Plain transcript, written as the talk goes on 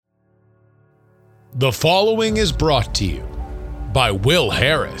The following is brought to you by Will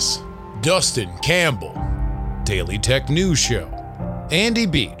Harris, Dustin Campbell, Daily Tech News Show, Andy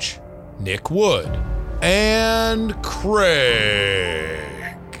Beach, Nick Wood, and Craig.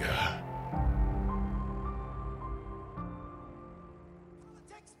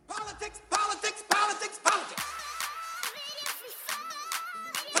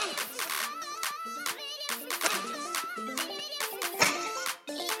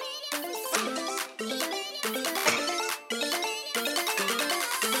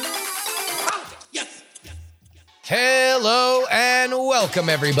 Hello and welcome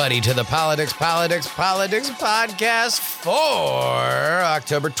everybody to the Politics podcast for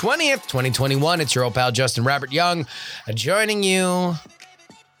October 20th, 2021. It's your old pal Justin Robert Young, joining you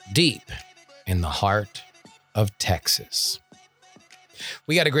deep in the heart of Texas.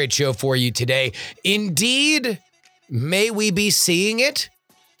 We got a great show for you today. Indeed, may we be seeing it?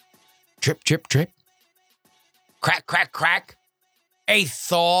 Trip, trip, trip. Crack, crack, crack. A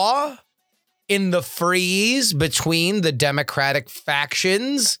thaw in the freeze between the Democratic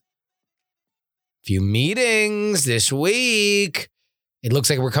factions. Few meetings this week. It looks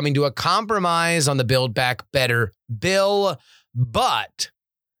like we're coming to a compromise on the Build Back Better bill, but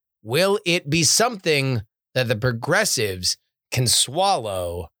will it be something that the progressives can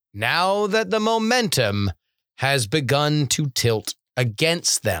swallow now that the momentum has begun to tilt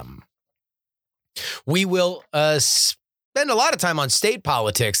against them? We will spend a lot of time on state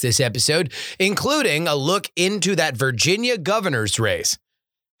politics this episode, including a look into that Virginia governor's race.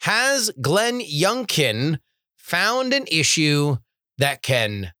 Has Glenn Youngkin found an issue that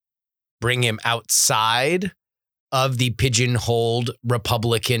can bring him outside of the pigeonholed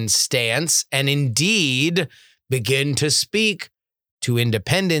Republican stance and indeed begin to speak to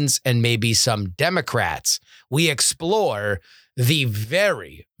independents and maybe some Democrats? We explore the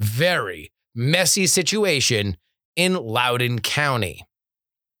very, very messy situation in Loudoun County.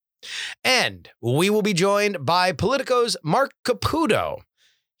 And we will be joined by Politico's Marc Caputo.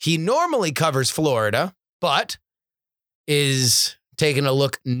 He normally covers Florida, but is taking a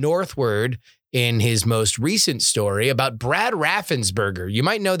look northward in his most recent story about Brad Raffensperger. You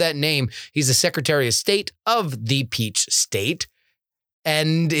might know that name. He's the Secretary of State of the Peach State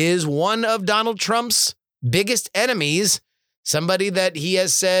and is one of Donald Trump's biggest enemies. Somebody that he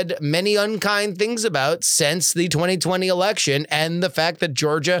has said many unkind things about since the 2020 election and the fact that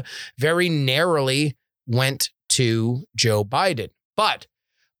Georgia very narrowly went to Joe Biden. But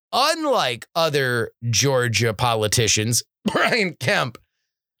unlike other Georgia politicians, Brian Kemp,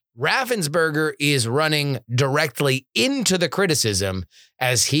 Raffensperger is running directly into the criticism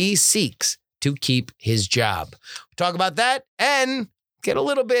as he seeks to keep his job. We'll talk about that and get a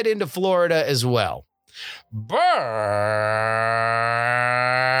little bit into Florida as well. But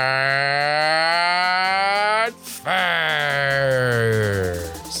first,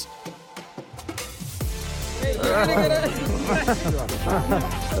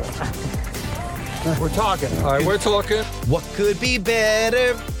 we're talking. All right, we're talking. What could be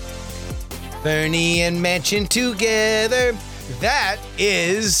better? Bernie and Manchin together. That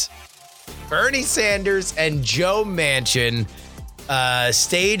is Bernie Sanders and Joe Manchin.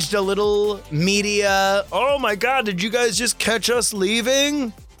 Staged a little media. Oh my God, did you guys just catch us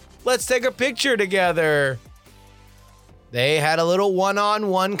leaving? Let's take a picture together. They had a little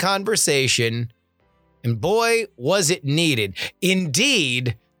one-on-one conversation, and boy, was it needed.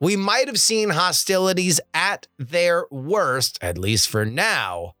 Indeed, we might have seen hostilities at their worst, at least for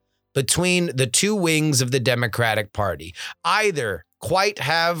now, between the two wings of the Democratic Party. Either quite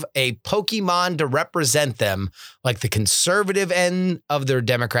have a Pokemon to represent them, like the conservative end of their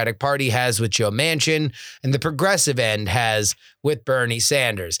Democratic Party has with Joe Manchin and the progressive end has with Bernie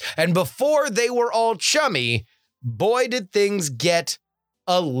Sanders. And before they were all chummy, boy, did things get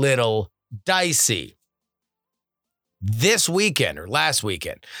a little dicey. This weekend, or last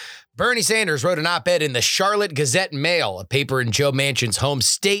weekend, Bernie Sanders wrote an op-ed in the Charlotte Gazette-Mail, a paper in Joe Manchin's home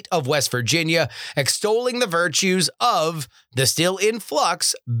state of West Virginia, extolling the virtues of the still in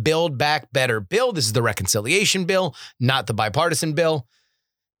flux Build Back Better bill. This is the reconciliation bill, not the bipartisan bill.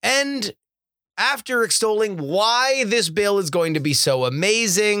 And after extolling why this bill is going to be so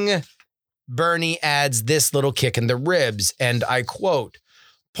amazing, Bernie adds this little kick in the ribs, and I quote,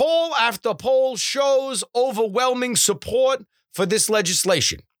 "Poll after poll shows overwhelming support for this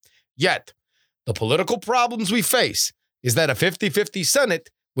legislation. Yet, the political problems we face is that a 50-50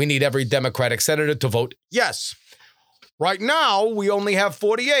 Senate, we need every Democratic senator to vote yes. Right now, we only have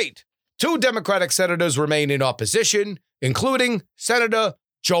 48. 2 Democratic senators remain in opposition, including Senator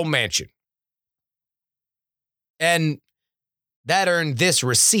Joe Manchin." And That earned this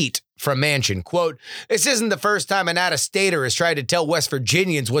receipt from Manchin. Quote, "This isn't the first time an out-of-stater has tried to tell West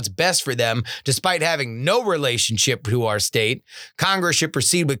Virginians what's best for them, despite having no relationship to our state. Congress should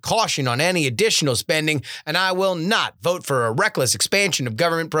proceed with caution on any additional spending, and I will not vote for a reckless expansion of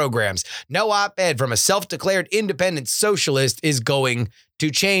government programs. No op-ed from a self-declared independent socialist is going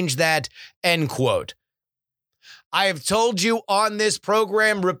to change that," end quote. I have told you on this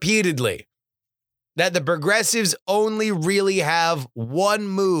program repeatedly that the progressives only really have one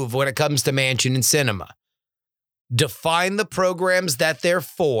move when it comes to Manchin and Sinema. Define the programs that they're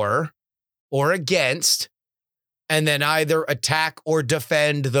for or against, and then either attack or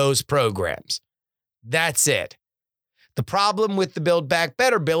defend those programs. That's it. The problem with the Build Back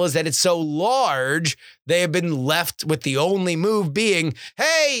Better bill is that it's so large, they have been left with the only move being,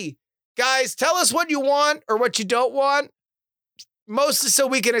 hey, guys, tell us what you want or what you don't want, mostly so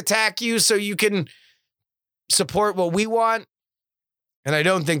we can attack you so you can support what we want. And I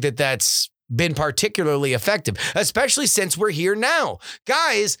don't think that that's been particularly effective, especially since we're here now.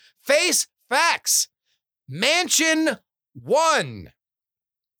 Guys, face facts. Manchin won.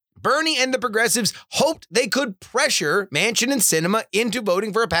 Bernie and the progressives hoped they could pressure Manchin and Sinema into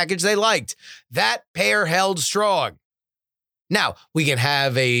voting for a package they liked. That pair held strong. Now, we can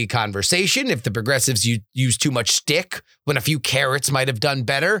have a conversation if the progressives use too much stick when a few carrots might have done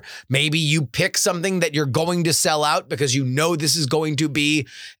better. Maybe you pick something that you're going to sell out because you know this is going to be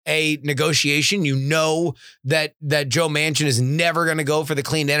a negotiation. You know that Joe Manchin is never going to go for the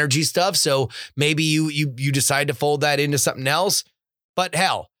clean energy stuff. So maybe you decide to fold that into something else. But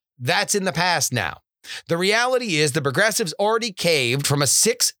hell, that's in the past now. The reality is the progressives already caved from a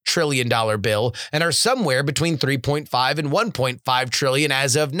 $6 trillion bill and are somewhere between 3.5 and 1.5 trillion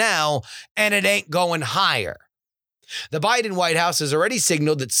as of now, and it ain't going higher. The Biden White House has already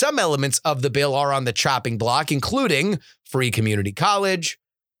signaled that some elements of the bill are on the chopping block, including free community college.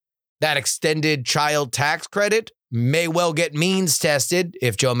 That extended child tax credit may well get means tested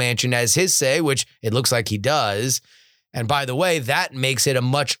if Joe Manchin has his say, which it looks like he does. And by the way, that makes it a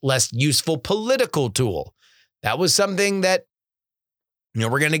much less useful political tool. That was something that,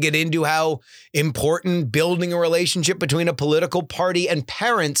 we're going to get into how important building a relationship between a political party and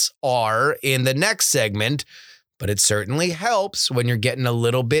parents are in the next segment. But it certainly helps when you're getting a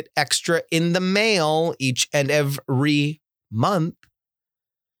little bit extra in the mail each and every month.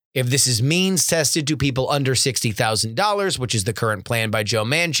 If this is means tested to people under $60,000, which is the current plan by Joe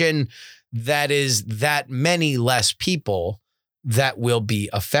Manchin, that is that many less people that will be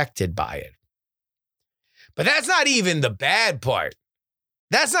affected by it. But that's not even the bad part.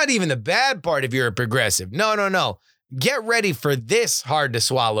 That's not even the bad part if you're a progressive. No. Get ready for this hard to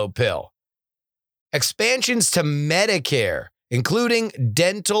swallow pill. Expansions to Medicare, including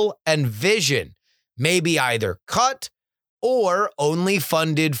dental and vision, may be either cut or only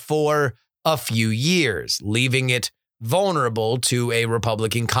funded for a few years, leaving it vulnerable to a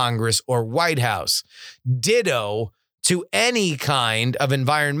Republican Congress or White House. Ditto to any kind of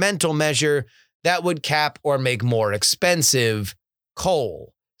environmental measure that would cap or make more expensive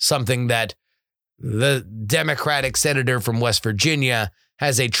coal, something that the Democratic senator from West Virginia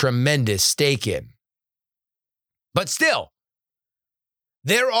has a tremendous stake in. But still,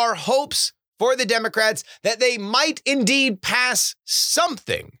 there are hopes for the Democrats that they might indeed pass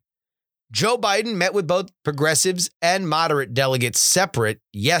something. Joe Biden met with both progressives and moderate delegates separate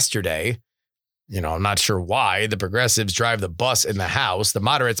yesterday. I'm not sure why. The progressives drive the bus in the House. The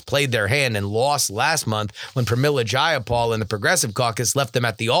moderates played their hand and lost last month when Pramila Jayapal and the Progressive Caucus left them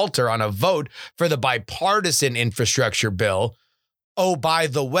at the altar on a vote for the bipartisan infrastructure bill. Oh, by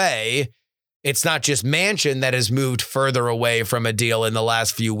the way, it's not just Manchin that has moved further away from a deal in the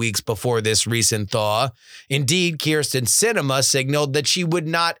last few weeks before this recent thaw. Indeed, Kyrsten Sinema signaled that she would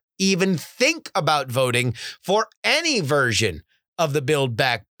not even think about voting for any version of the Build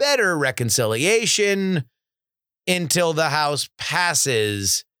Back Better reconciliation until the House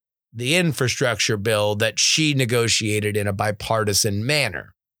passes the infrastructure bill that she negotiated in a bipartisan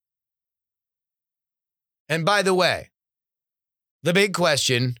manner. And by the way, the big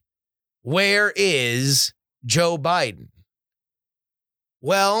question, where is Joe Biden?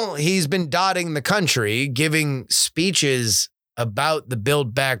 Well, he's been dotting the country, giving speeches about the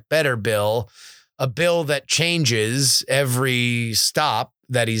Build Back Better bill, a bill that changes every stop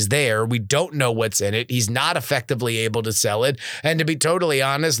that he's there. We don't know what's in it. He's not effectively able to sell it. And to be totally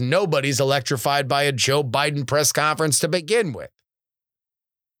honest, nobody's electrified by a Joe Biden press conference to begin with.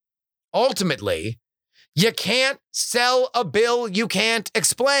 Ultimately, you can't sell a bill you can't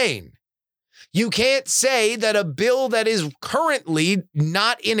explain. You can't say that a bill that is currently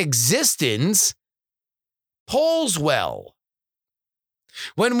not in existence polls well.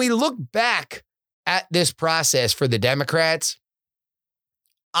 When we look back at this process for the Democrats,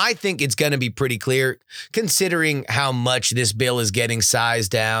 I think it's going to be pretty clear, considering how much this bill is getting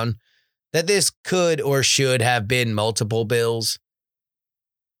sized down, that this could or should have been multiple bills.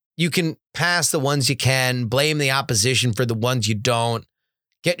 You can pass the ones you can, blame the opposition for the ones you don't,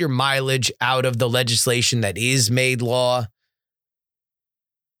 get your mileage out of the legislation that is made law.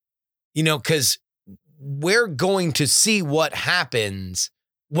 You know, because we're going to see what happens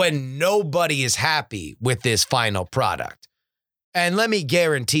when nobody is happy with this final product. And let me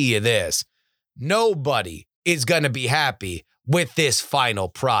guarantee you this, nobody is going to be happy with this final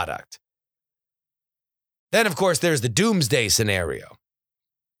product. Then, of course, there's the doomsday scenario,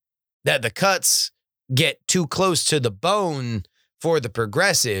 that the cuts get too close to the bone for the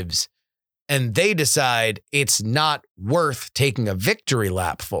progressives, and they decide it's not worth taking a victory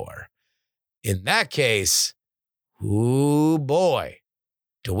lap for. In that case, ooh boy,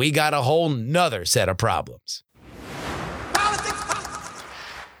 do we got a whole nother set of problems.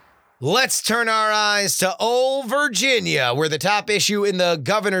 Let's turn our eyes to old Virginia, where the top issue in the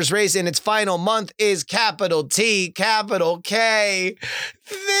governor's race in its final month is capital T, capital K.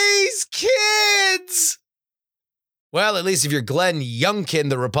 These kids! Well, at least if you're Glenn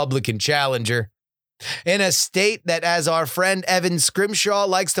Youngkin, the Republican challenger. In a state that, as our friend Evan Scrimshaw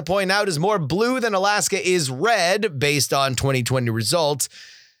likes to point out, is more blue than Alaska is red based on 2020 results,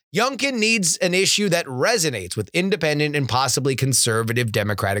 Youngkin needs an issue that resonates with independent and possibly conservative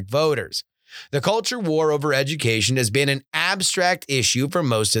Democratic voters. The culture war over education has been an abstract issue for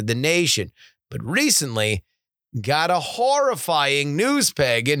most of the nation, but recently got a horrifying news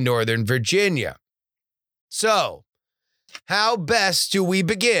peg in Northern Virginia. So, how best do we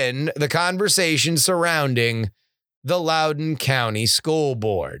begin the conversation surrounding the Loudoun County School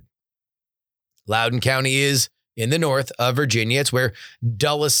Board? Loudoun County is in the north of Virginia. It's where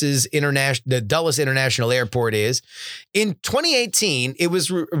the Dulles International Airport is. In 2018, it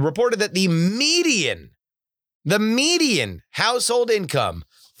was reported that the median household income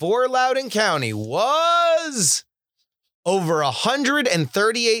for Loudoun County was over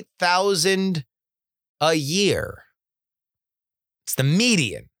 $138,000 a year. It's the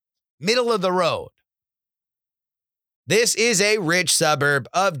median, middle of the road. This is a rich suburb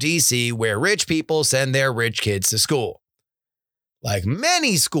of D.C. where rich people send their rich kids to school. Like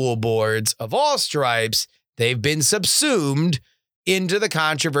many school boards of all stripes, they've been subsumed into the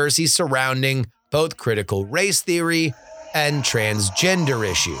controversy surrounding both critical race theory and transgender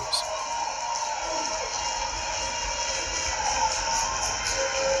issues.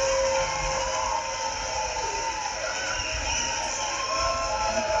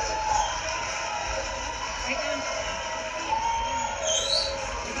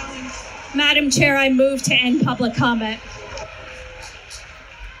 Madam Chair, I move to end public comment.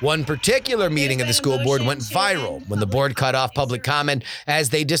 One particular meeting of the school board went viral when the board cut off public comment as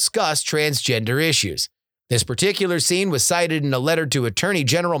they discussed transgender issues. This particular scene was cited in a letter to Attorney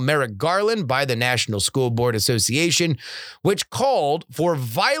General Merrick Garland by the National School Board Association, which called for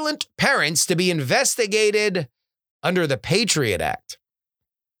violent parents to be investigated under the Patriot Act.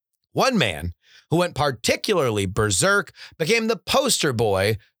 One man who went particularly berserk became the poster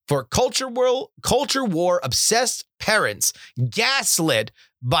boy for culture war obsessed parents gaslit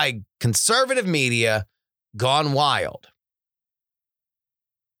by conservative media gone wild.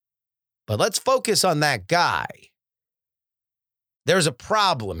 But let's focus on that guy. There's a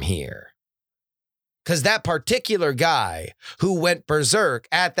problem here. Because that particular guy who went berserk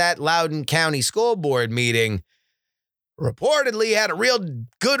at that Loudoun County School Board meeting reportedly had a real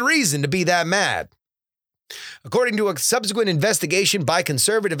good reason to be that mad. According to a subsequent investigation by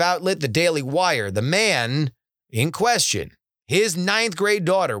conservative outlet The Daily Wire, the man in question, his 9th grade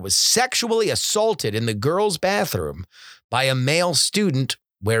daughter, was sexually assaulted in the girls' bathroom by a male student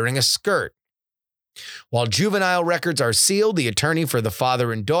wearing a skirt. While juvenile records are sealed, the attorney for the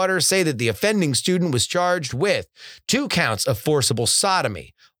father and daughter say that the offending student was charged with 2 counts of forcible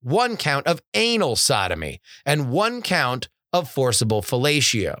sodomy, 1 count of anal sodomy, and 1 count of forcible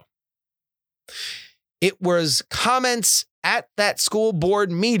fellatio. It was comments at that school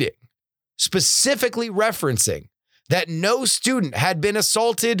board meeting specifically referencing that no student had been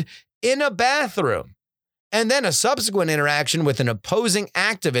assaulted in a bathroom, and then a subsequent interaction with an opposing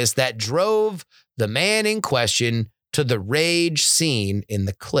activist that drove the man in question to the rage scene in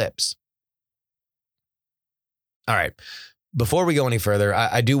the clips. All right, before we go any further,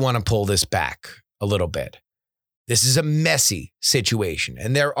 I do want to pull this back a little bit. This is a messy situation,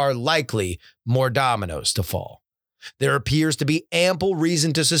 and there are likely more dominoes to fall. There appears to be ample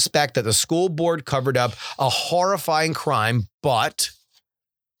reason to suspect that the school board covered up a horrifying crime, but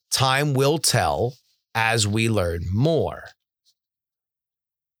time will tell as we learn more.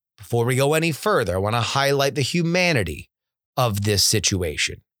 Before we go any further, I want to highlight the humanity of this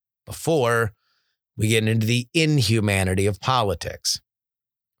situation before we get into the inhumanity of politics.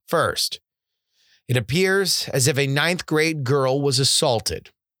 First, it appears as if a 9th grade girl was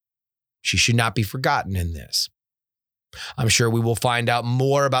assaulted. She should not be forgotten in this. I'm sure we will find out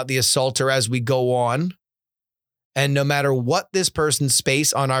more about the assaulter as we go on. And no matter what this person's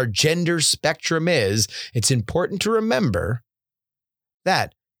space on our gender spectrum is, it's important to remember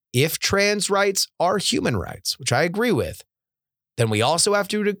that if trans rights are human rights, which I agree with, then we also have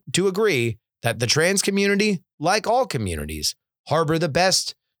to agree that the trans community, like all communities, harbor the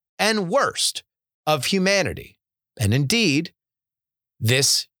best and worst of humanity. And indeed,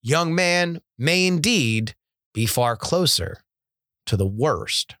 this young man may indeed be far closer to the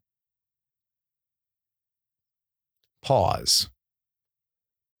worst. Pause.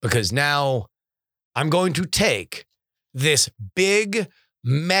 Because now I'm going to take this big,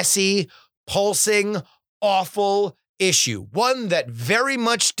 messy, pulsing, awful issue, one that very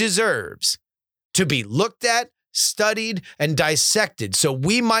much deserves to be looked at, studied, and dissected so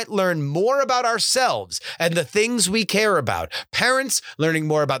we might learn more about ourselves and the things we care about. Parents learning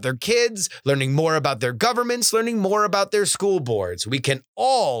more about their kids, learning more about their governments, learning more about their school boards. We can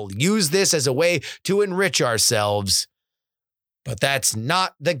all use this as a way to enrich ourselves. But that's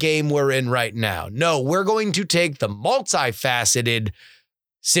not the game we're in right now. No, we're going to take the multifaceted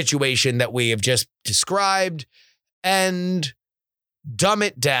situation that we have just described and dumb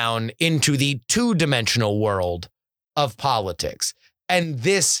it down into the two-dimensional world of politics. And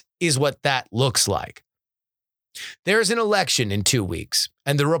this is what that looks like. There's an election in 2 weeks,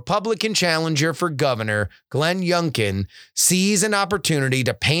 and the Republican challenger for governor, Glenn Youngkin, sees an opportunity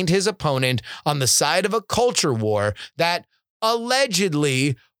to paint his opponent on the side of a culture war that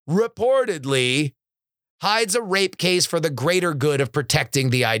allegedly, reportedly, hides a rape case for the greater good of protecting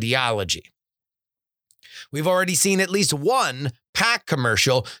the ideology. We've already seen at least one PAC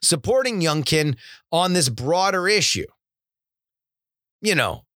commercial supporting Youngkin on this broader issue. You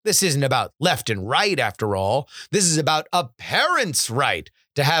know, this isn't about left and right after all. This is about a parent's right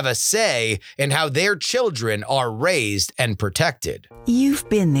to have a say in how their children are raised and protected. You've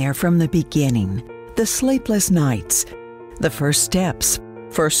been there from the beginning. The sleepless nights, the first steps,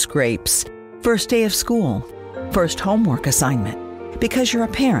 first scrapes, first day of school, first homework assignment. Because you're a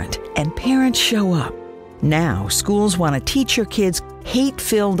parent and parents show up. Now, schools want to teach your kids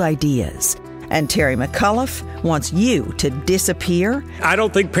hate-filled ideas. And Terry McAuliffe wants you to disappear. I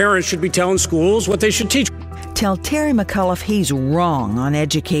don't think parents should be telling schools what they should teach. Tell Terry McAuliffe he's wrong on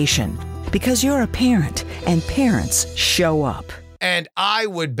education. Because you're a parent, and parents show up. And I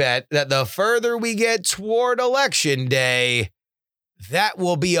would bet that the further we get toward Election Day, that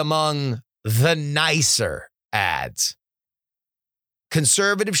will be among the nicer ads.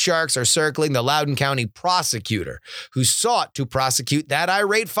 Conservative sharks are circling the Loudoun County prosecutor who sought to prosecute that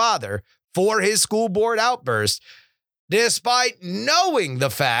irate father for his school board outburst, despite knowing the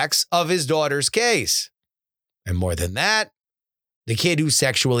facts of his daughter's case. And more than that, the kid who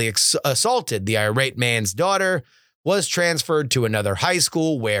sexually assaulted the irate man's daughter was transferred to another high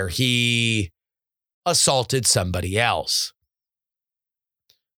school where he assaulted somebody else.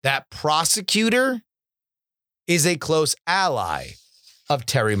 That prosecutor is a close ally of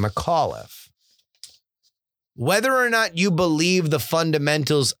Terry McAuliffe. Whether or not you believe the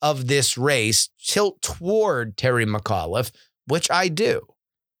fundamentals of this race tilt toward Terry McAuliffe, which I do,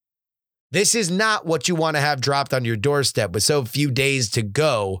 this is not what you want to have dropped on your doorstep with so few days to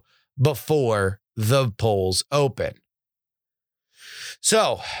go before the polls open.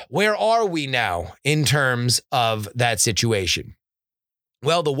 So, where are we now in terms of that situation?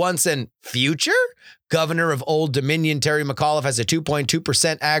 Well, the once and future governor of Old Dominion, Terry McAuliffe, has a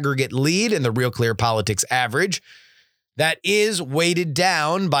 2.2% aggregate lead in the Real Clear Politics average. That is weighted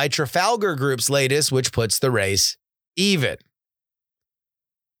down by Trafalgar Group's latest, which puts the race even.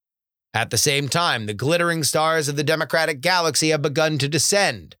 At the same time, the glittering stars of the Democratic galaxy have begun to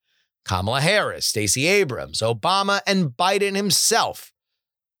descend. Kamala Harris, Stacey Abrams, Obama, and Biden himself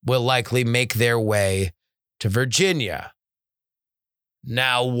will likely make their way to Virginia.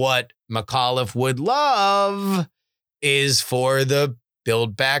 Now, what McAuliffe would love is for the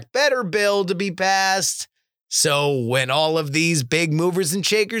Build Back Better bill to be passed. So when all of these big movers and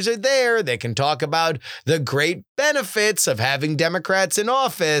shakers are there, they can talk about the great benefits of having Democrats in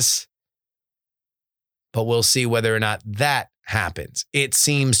office. But we'll see whether or not that happens. It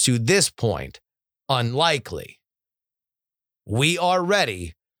seems to this point unlikely. We are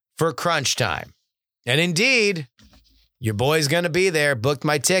ready for crunch time. And indeed, Your boy's going to be there. Booked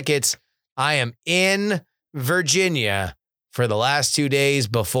my tickets. I am in Virginia for the last 2 days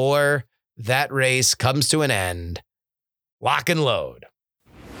before that race comes to an end. Lock and load.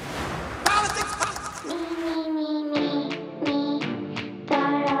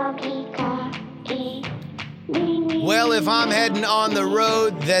 Well, if I'm heading on the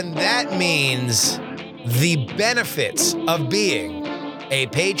road, then that means the benefits of being a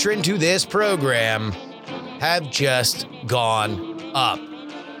patron to this program have just gone up.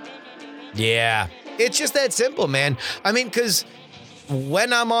 Yeah, it's just that simple, man. I mean, because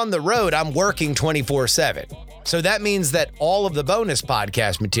when I'm on the road, I'm working 24/7. So that means that all of the bonus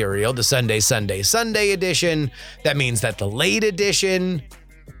podcast material, the Sunday edition, that means that the late edition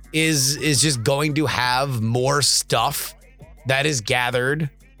is just going to have more stuff that is gathered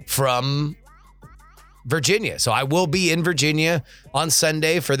from Virginia. So I will be in Virginia on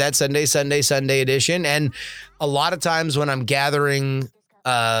Sunday for that Sunday edition. And a lot of times when I'm gathering,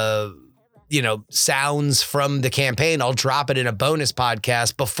 sounds from the campaign, I'll drop it in a bonus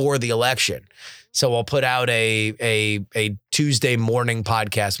podcast before the election. So I'll put out a Tuesday morning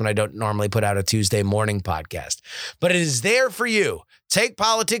podcast when I don't normally put out a Tuesday morning podcast. But it is there for you.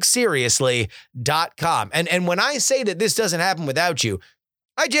 TakePoliticsSeriously.com. And when I say that this doesn't happen without you,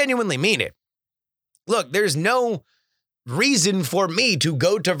 I genuinely mean it. Look, there's no reason for me to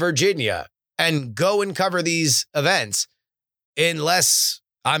go to Virginia and go and cover these events unless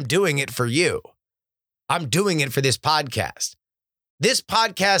I'm doing it for you. I'm doing it for this podcast. This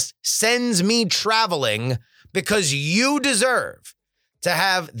podcast sends me traveling because you deserve to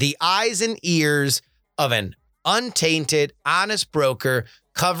have the eyes and ears of an untainted, honest broker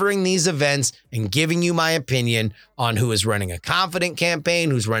covering these events and giving you my opinion on who is running a confident campaign,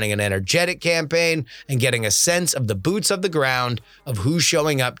 who's running an energetic campaign, and getting a sense of the boots of the ground of who's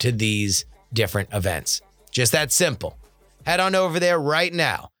showing up to these different events. Just that simple. Head on over there right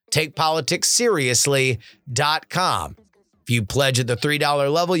now. TakePoliticsSeriously.com. If you pledge at the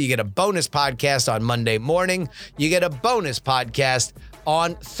 $3 level, you get a bonus podcast on Monday morning. You get a bonus podcast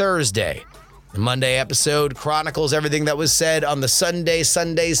on Thursday. The Monday episode chronicles everything that was said on the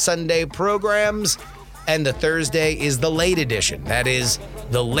Sunday programs. And the Thursday is the late edition. That is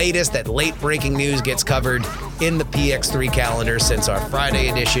the latest, that late breaking news gets covered in the PX3 calendar since our Friday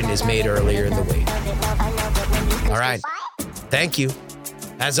edition is made earlier in the week. All right. Thank you.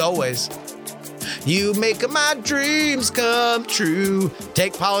 As always, you make my dreams come true.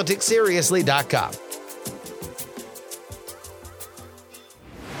 TakePoliticsSeriously.com.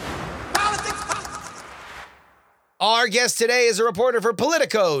 Our guest today is a reporter for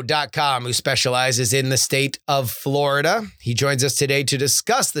Politico.com who specializes in the state of Florida. He joins us today to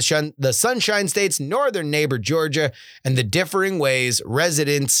discuss the Sunshine State's northern neighbor, Georgia, and the differing ways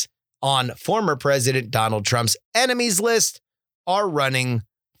residents on former President Donald Trump's enemies list are running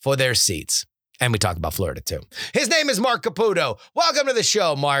for their seats. And we talk about Florida, too. His name is Marc Caputo. Welcome to the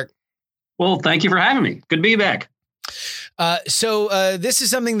show, Marc. Well, thank you for having me. Good to be back. So this is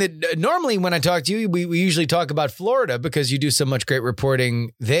something that normally when I talk to you, we usually talk about Florida because you do so much great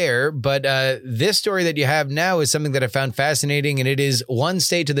reporting there. But this story that you have now is something that I found fascinating, and it is one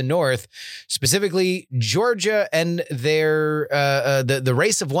state to the north, specifically Georgia, and their the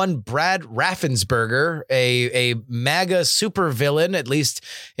race of one Brad Raffensperger, a MAGA supervillain, at least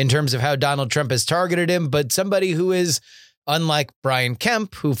in terms of how Donald Trump has targeted him, but somebody who is, unlike Brian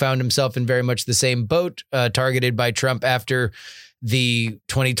Kemp, who found himself in very much the same boat, targeted by Trump after the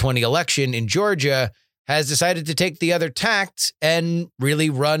 2020 election in Georgia, has decided to take the other tact and really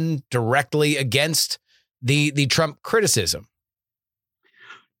run directly against the Trump criticism.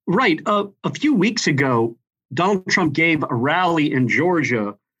 Right. A few weeks ago, Donald Trump gave a rally in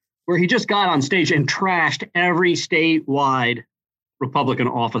Georgia where he just got on stage and trashed every statewide Republican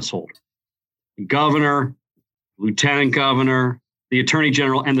office holder. The governor, lieutenant governor, the attorney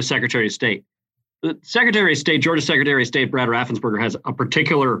general, and the secretary of state. The secretary of state, Georgia Secretary of State, Brad Raffensperger, has a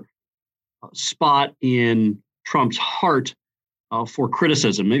particular spot in Trump's heart for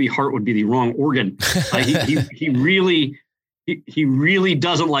criticism. Maybe heart would be the wrong organ. He really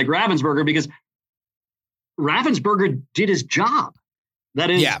doesn't like Raffensperger because Raffensperger did his job. That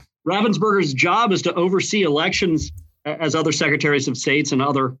is, Raffensperger's job is to oversee elections as other secretaries of states and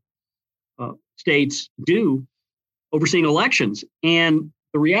other states do, overseeing elections. And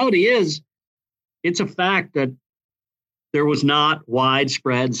the reality is, it's a fact that there was not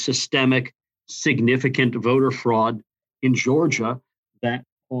widespread, systemic, significant voter fraud in Georgia that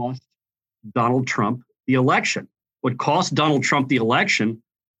cost Donald Trump the election. What cost Donald Trump the election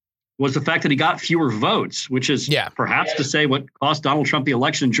was the fact that he got fewer votes, which is perhaps to say what cost Donald Trump the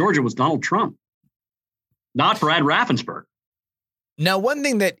election in Georgia was Donald Trump. not Brad Raffensperger. Now, one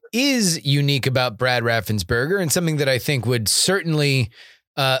thing that is unique about Brad Raffensperger, and something that I think would certainly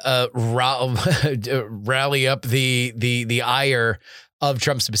rally up the ire of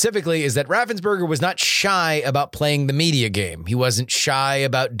Trump specifically, is that Raffensperger was not shy about playing the media game. He wasn't shy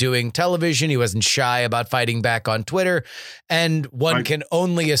about doing television. He wasn't shy about fighting back on Twitter. And one can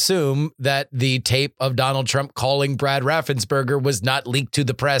only assume that the tape of Donald Trump calling Brad Raffensperger was not leaked to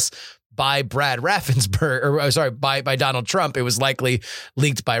the press by Brad Raffensperger, by Donald Trump. It was likely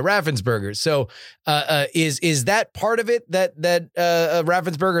leaked by Raffensperger. So is that part of it, that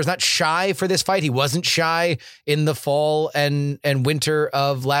Raffensperger is not shy for this fight? He wasn't shy in the fall and winter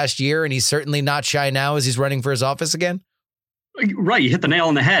of last year, and he's certainly not shy now as he's running for his office again? Right. You hit the nail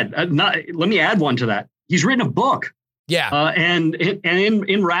on the head. Let me add one to that. He's written a book. Yeah. And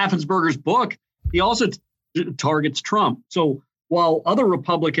in Raffensperger's book, he also targets Trump. So while other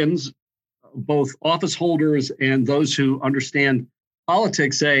Republicans, both office holders and those who understand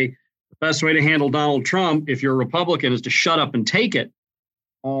politics, say the best way to handle Donald Trump, if you're a Republican, is to shut up and take it,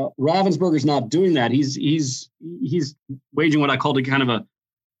 Raffensperger's not doing that. He's waging what I called a kind of a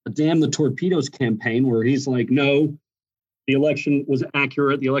damn the torpedoes campaign, where he's like, no, the election was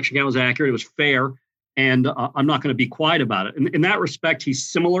accurate. The election count was accurate. It was fair. And I'm not going to be quiet about it. And in that respect, he's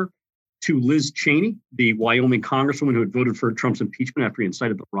similar to Liz Cheney, the Wyoming congresswoman who had voted for Trump's impeachment after he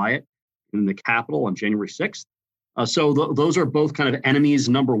incited the riot in the Capitol on January 6th. So those are both kind of enemies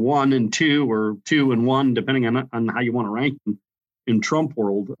number 1 and 2, or 2 and 1, depending on how you want to rank them in Trump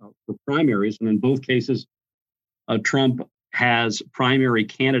world for primaries. And in both cases, Trump has primary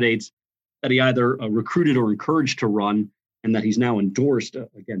candidates that he either recruited or encouraged to run, and that he's now endorsed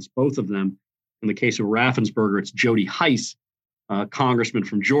against both of them. In the case of Raffensperger, it's Jody Hice, congressman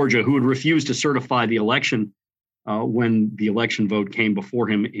from Georgia, who would refuse to certify the election when the election vote came before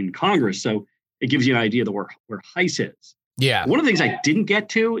him in Congress. So it gives you an idea of where Hice is. Yeah. One of the things I didn't get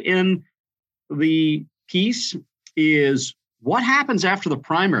to in the piece is what happens after the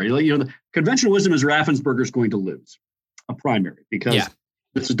primary. The conventional wisdom is Raffensperger is going to lose a primary because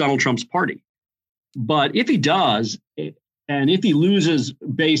this is Donald Trump's party. But if he does, and if he loses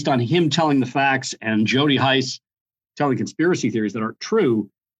based on him telling the facts and Jody Hice telling conspiracy theories that aren't true,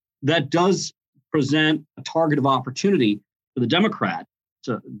 that does present a target of opportunity for the Democrat.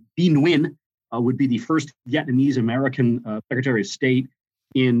 So Bee Nguyen would be the first Vietnamese American Secretary of State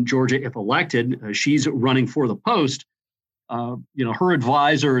in Georgia if elected. She's running for the post. Her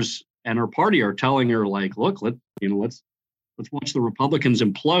advisors and her party are telling her, like, look, let's watch the Republicans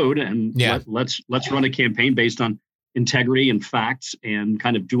implode, and let's run a campaign based on integrity and facts and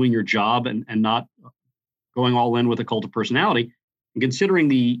kind of doing your job and not going all in with a cult of personality. And considering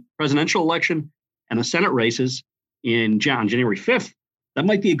the presidential election and the Senate races on January 5th, that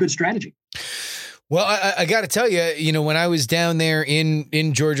might be a good strategy. Well, I got to tell you, when I was down there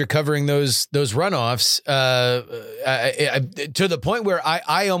in Georgia covering those runoffs, to the point where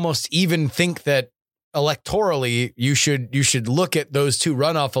I almost even think that electorally you should look at those two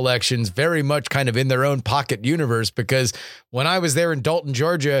runoff elections very much kind of in their own pocket universe, because when I was there in Dalton,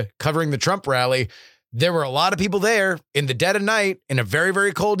 Georgia, covering the Trump rally, there were a lot of people there in the dead of night in a very,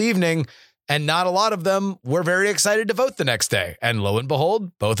 very cold evening, and not a lot of them were very excited to vote the next day. And lo and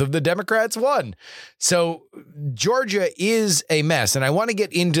behold, both of the Democrats won. So Georgia is a mess. And I want to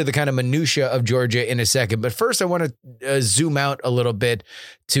get into the kind of minutia of Georgia in a second. But first, I want to zoom out a little bit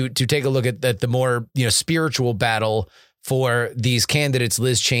to take a look at the more spiritual battle for these candidates,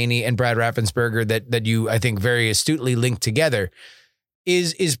 Liz Cheney and Brad Raffensperger, that you, I think, very astutely linked together.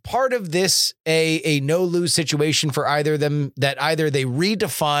 Is part of this a no-lose situation for either of them, that either they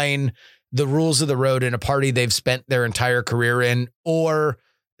redefine the rules of the road in a party they've spent their entire career in, or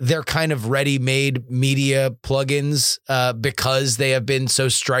they're kind of ready-made media plugins because they have been so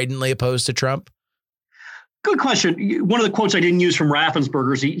stridently opposed to Trump? Good question. One of the quotes I didn't use from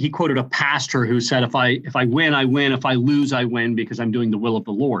Raffensperger is he quoted a pastor who said, if I win, I win. If I lose, I win, because I'm doing the will of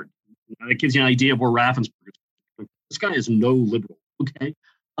the Lord. That gives you an idea of where Raffensperger is. This guy is no liberal. Okay.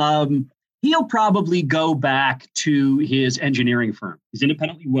 He'll probably go back to his engineering firm. He's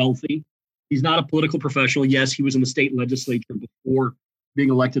independently wealthy. He's not a political professional. Yes, he was in the state legislature before being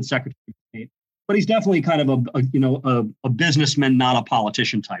elected Secretary of State, but he's definitely kind of a businessman, not a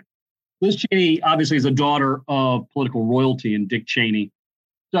politician type. Liz Cheney obviously is a daughter of political royalty and Dick Cheney,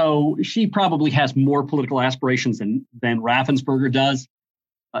 so she probably has more political aspirations than Raffensperger does.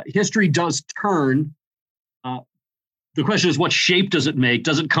 History does turn. The question is, what shape does it make?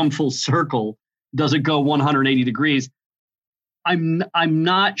 Does it come full circle? Does it go 180 degrees? I'm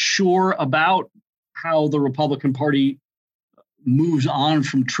not sure about how the Republican Party moves on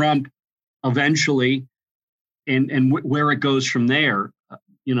from Trump eventually. where it goes from there.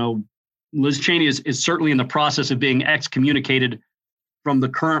 Liz Cheney is certainly in the process of being excommunicated from the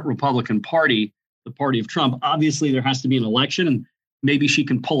current Republican Party, the party of Trump. Obviously, there has to be an election, and maybe she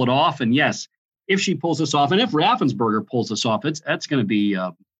can pull it off. And yes, if she pulls this off, and if Raffensperger pulls this off, that's going to be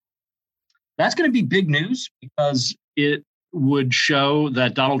big news, because it would show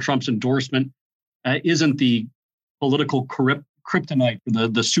that Donald Trump's endorsement isn't the political kryptonite for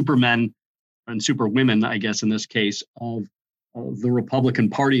the supermen and superwomen, I guess in this case, of the Republican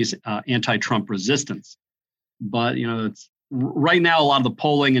Party's anti-Trump resistance. But it's right now, a lot of the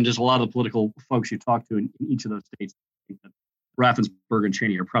polling and just a lot of the political folks you talk to in each of those states think that Raffensperger and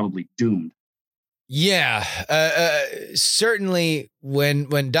Cheney are probably doomed. Yeah, certainly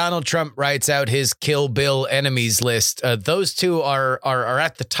when Donald Trump writes out his Kill Bill enemies list, those two are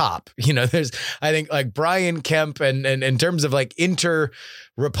at the top. There's, I think, like Brian Kemp, and in terms of like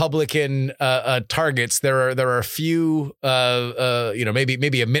inter-Republican targets, there are a few,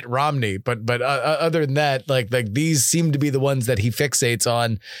 maybe a Mitt Romney, but other than that, like these seem to be the ones that he fixates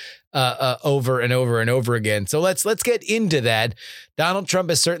on over and over and over again. So let's get into that. Donald Trump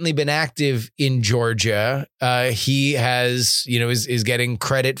has certainly been active in Georgia. He has, is getting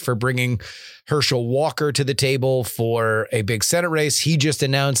credit for bringing Herschel Walker to the table for a big Senate race. He just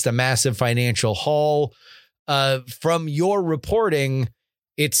announced a massive financial haul. From your reporting,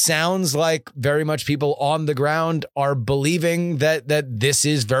 it sounds like very much people on the ground are believing that this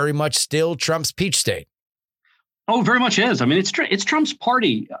is very much still Trump's peach state. Oh, very much is. I mean, it's Trump's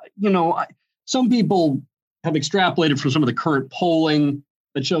party. Some people have extrapolated from some of the current polling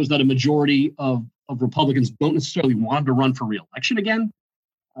that shows that a majority of Republicans don't necessarily want to run for re-election again.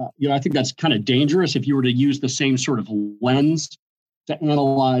 I think that's kind of dangerous if you were to use the same sort of lens to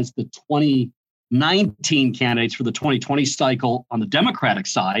analyze the 2019 candidates for the 2020 cycle on the Democratic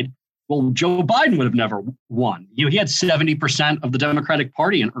side. Well, Joe Biden would have never won. He had 70% of the Democratic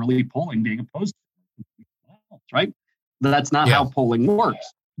Party in early polling being opposed to him. Right? That's not how polling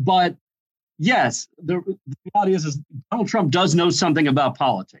works. But yes, the reality is Donald Trump does know something about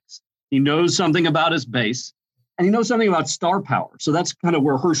politics. He knows something about his base, and he knows something about star power. So that's kind of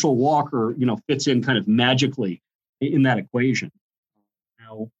where Herschel Walker, fits in kind of magically in that equation.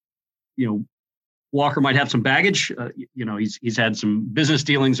 Now, Walker might have some baggage. He's had some business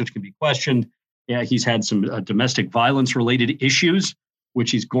dealings which can be questioned. Yeah, he's had some domestic violence related issues,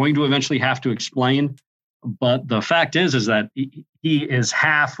 which he's going to eventually have to explain. But the fact is that he is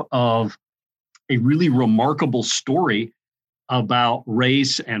half of a really remarkable story about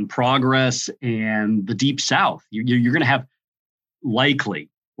race and progress and the Deep South. You're going to have likely,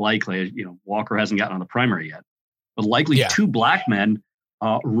 Walker hasn't gotten on the primary yet, but likely two black men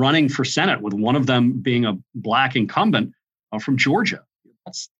running for Senate, with one of them being a black incumbent from Georgia.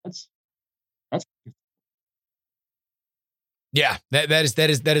 That's Yeah,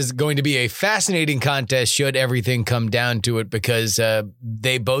 that is going to be a fascinating contest should everything come down to it, because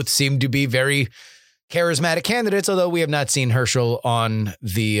they both seem to be very charismatic candidates, although we have not seen Herschel on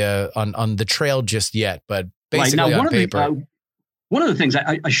the trail just yet. But basically, on paper. One of the things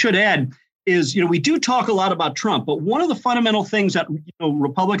I should add is, we do talk a lot about Trump, but one of the fundamental things that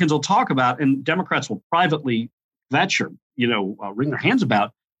Republicans will talk about and Democrats will privately wring their hands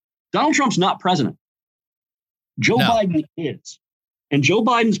about, Donald Trump's not president. Joe Biden is. And Joe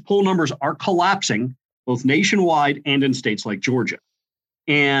Biden's poll numbers are collapsing, both nationwide and in states like Georgia.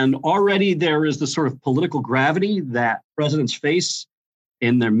 And already there is the sort of political gravity that presidents face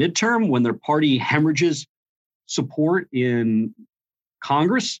in their midterm when their party hemorrhages support in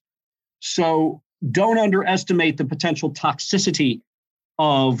Congress. So don't underestimate the potential toxicity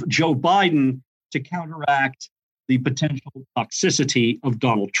of Joe Biden to counteract the potential toxicity of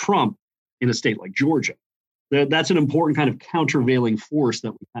Donald Trump in a state like Georgia. That's an important kind of countervailing force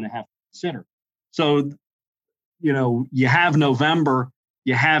that we kind of have to consider. So, you have November,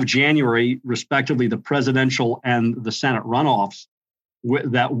 you have January, respectively, the presidential and the Senate runoffs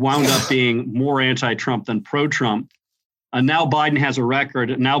that wound up being more anti-Trump than pro-Trump. And now Biden has a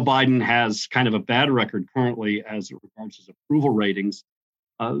record. Now Biden has kind of a bad record currently as it regards his approval ratings.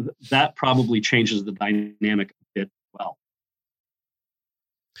 That probably changes the dynamic a bit as well.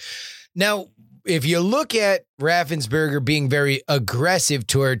 Now, if you look at Raffensperger being very aggressive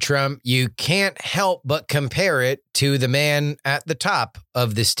toward Trump, you can't help but compare it to the man at the top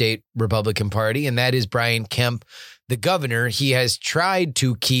of the state Republican Party, and that is Brian Kemp, the governor. He has tried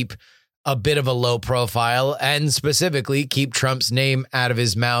to keep a bit of a low profile and specifically keep Trump's name out of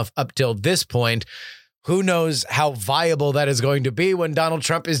his mouth up till this point. who knows how viable that is going to be when Donald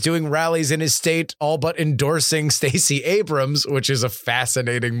Trump is doing rallies in his state, all but endorsing Stacey Abrams, which is a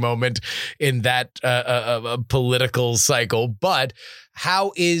fascinating moment in that political cycle. But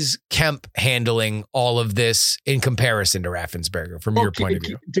how is Kemp handling all of this in comparison to Raffensperger from your point of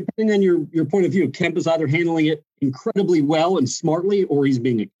view? Depending on your point of view, Kemp is either handling it incredibly well and smartly, or he's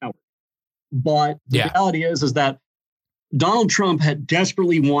being a coward. But the reality is that Donald Trump had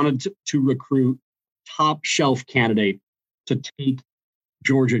desperately wanted to recruit top shelf candidate to take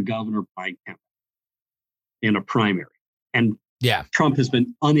Georgia Governor Brian Kemp in a primary. And Trump has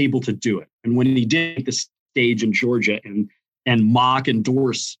been unable to do it. And when he did the stage in Georgia and mock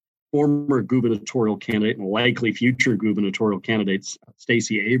endorse former gubernatorial candidate and likely future gubernatorial candidates,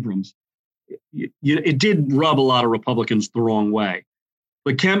 Stacey Abrams, it did rub a lot of Republicans the wrong way.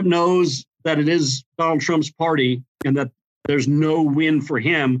 But Kemp knows that it is Donald Trump's party and that there's no win for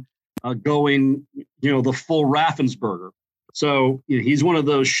him going, the full Raffensperger. So he's one of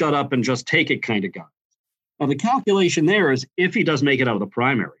those shut up and just take it kind of guys. Now, the calculation there is if he does make it out of the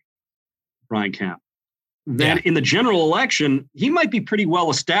primary, Brian Kemp, then in the general election, he might be pretty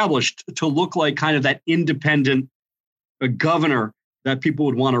well established to look like kind of that independent governor that people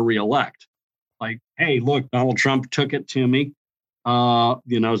would want to reelect. Like, hey, look, Donald Trump took it to me.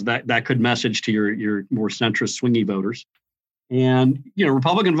 That could message to your more centrist swingy voters. And,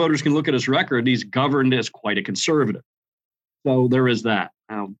 Republican voters can look at his record. He's governed as quite a conservative. So there is that.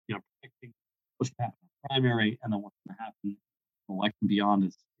 Now, predicting what's going to happen in the primary and then what's going to happen in the election beyond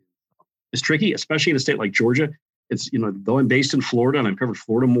is tricky, especially in a state like Georgia. It's, though I'm based in Florida and I've covered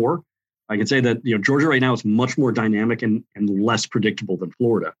Florida more, I can say that, Georgia right now is much more dynamic and less predictable than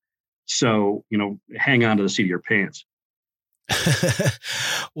Florida. So, hang on to the seat of your pants.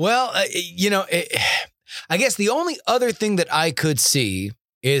 Well, I guess the only other thing that I could see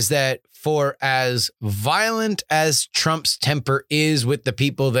is that for as violent as Trump's temper is with the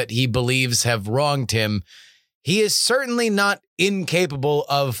people that he believes have wronged him, he is certainly not incapable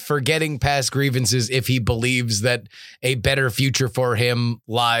of forgetting past grievances if he believes that a better future for him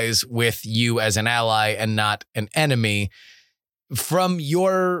lies with you as an ally and not an enemy. From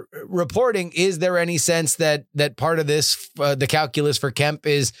your reporting, is there any sense that part of this, the calculus for Kemp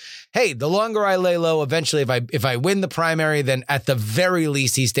is, hey, the longer I lay low, eventually if I win the primary, then at the very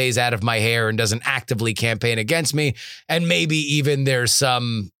least he stays out of my hair and doesn't actively campaign against me, and maybe even there's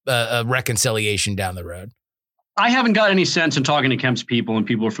some reconciliation down the road? I haven't got any sense in talking to Kemp's people, and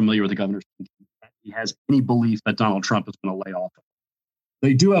people are familiar with the governor, that he has any belief that Donald Trump is going to lay off.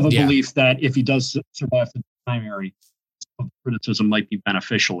 They do have a belief that if he does survive the primary, criticism might be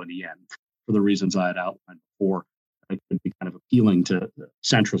beneficial in the end for the reasons I had outlined before. It could be kind of appealing to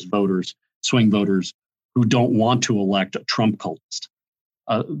centrist voters, swing voters who don't want to elect a Trump cultist.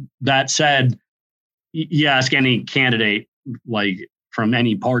 That said, you ask any candidate, like from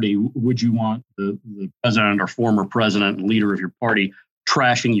any party, would you want the president or former president and leader of your party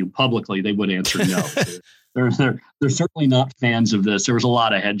trashing you publicly? They would answer no. They're certainly not fans of this. There was a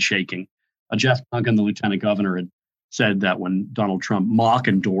lot of head shaking. Jeff Duncan, the lieutenant governor, had said that when Donald Trump mock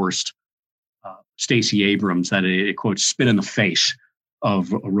endorsed Stacey Abrams, that it, quote, spit in the face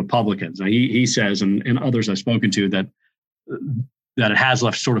of Republicans. Now, he says, and others I've spoken to, that it has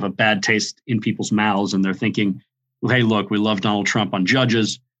left sort of a bad taste in people's mouths, and they're thinking, well, hey, look, we love Donald Trump on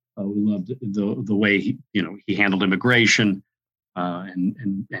judges. We loved the way he handled immigration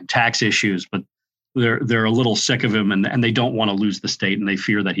and tax issues, but they're a little sick of him, and they don't want to lose the state, and they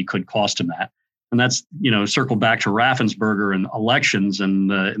fear that he could cost him that. And that's, circle back to Raffensperger and elections and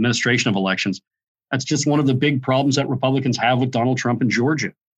the administration of elections. That's just one of the big problems that Republicans have with Donald Trump in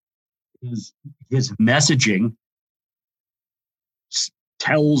Georgia. His messaging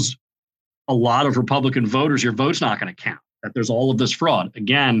tells a lot of Republican voters your vote's not going to count, that there's all of this fraud.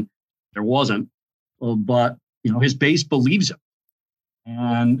 Again, there wasn't, but his base believes him.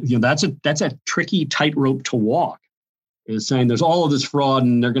 And that's a tricky tightrope to walk. Is saying there's all of this fraud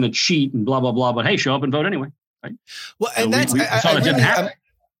and they're going to cheat and blah, blah, blah. But hey, show up and vote anyway. Right? Well, and so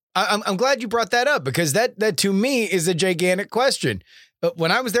I'm glad you brought that up, because that to me is a gigantic question. But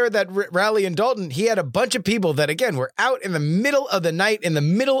when I was there at that rally in Dalton, he had a bunch of people that, again, were out in the middle of the night, in the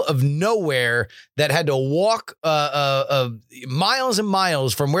middle of nowhere, that had to walk miles and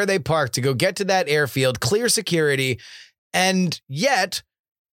miles from where they parked to go get to that airfield, clear security. And yet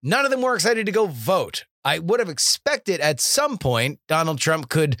none of them were excited to go vote. I would have expected at some point Donald Trump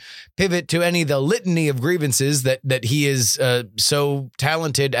could pivot to any of the litany of grievances that he is so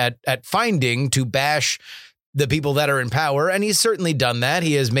talented at finding to bash the people that are in power, and he's certainly done that.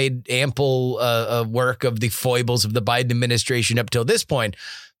 He has made ample work of the foibles of the Biden administration up till this point.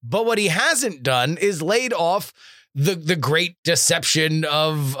 But what he hasn't done is laid off the great deception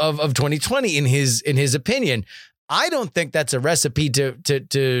of 2020 in his opinion. I don't think that's a recipe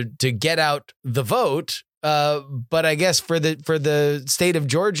to get out the vote. But I guess for the state of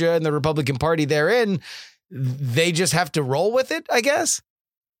Georgia and the Republican Party therein, they just have to roll with it, I guess.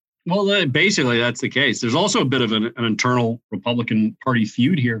 Well, basically, that's the case. There's also a bit of an internal Republican Party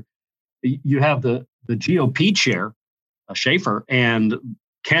feud here. You have the GOP chair, Schaefer, and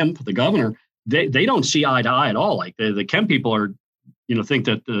Kemp, the governor. They don't see eye to eye at all. Like the Kemp people are, think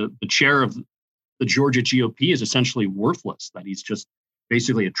that the chair of the Georgia GOP is essentially worthless, that he's just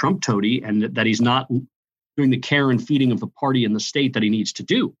basically a Trump toady, and that he's not doing the care and feeding of the party in the state that he needs to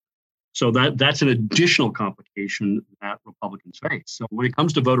do. So that's an additional complication that Republicans face. So when it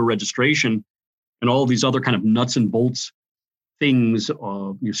comes to voter registration and all of these other kind of nuts and bolts things,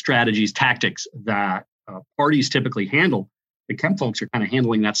 strategies, tactics that parties typically handle, the Kemp folks are kind of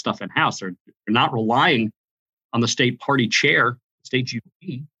handling that stuff in-house. They're not relying on the state party chair, state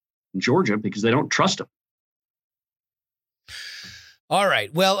GOP in Georgia, because they don't trust him. All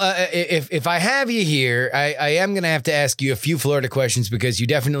right. Well, if I have you here, I am going to have to ask you a few Florida questions, because you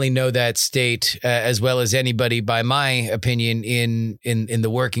definitely know that state as well as anybody, by my opinion, in the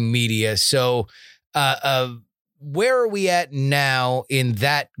working media. So where are we at now in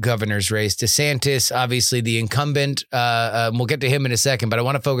that governor's race? DeSantis, obviously the incumbent. We'll get to him in a second, but I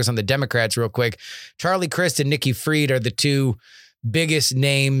want to focus on the Democrats real quick. Charlie Crist and Nikki Fried are the two biggest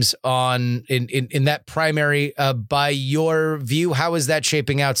names in that primary. By your view, how is that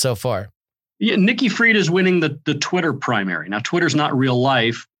shaping out so far? Yeah, Nikki Fried is winning the Twitter primary. Now, Twitter's not real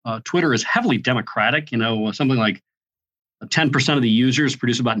life. Twitter is heavily Democratic. Something like 10% of the users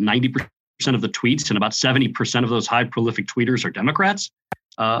produce about 90% of the tweets, and about 70% of those high prolific tweeters are Democrats.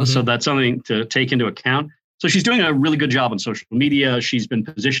 So that's something to take into account. So she's doing a really good job on social media. She's been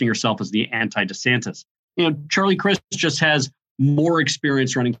positioning herself as the anti-DeSantis. Charlie Crist just has more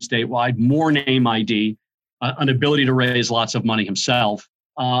experience running statewide, more name ID, an ability to raise lots of money himself,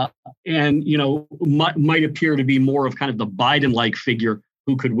 and might appear to be more of kind of the Biden-like figure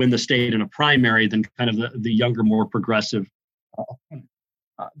who could win the state in a primary than kind of the younger, more progressive.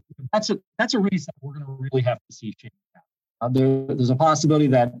 That's a race that we're going to really have to see change out. There's a possibility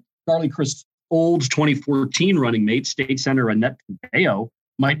that Charlie Crist's old 2014 running mate, State Senator Annette Pompeo,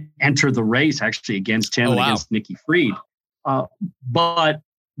 might enter the race actually against him against Nikki Fried. But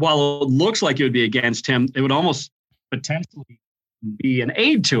while it looks like it would be against him, it would almost potentially be an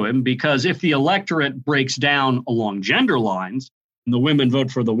aid to him, because if the electorate breaks down along gender lines and the women vote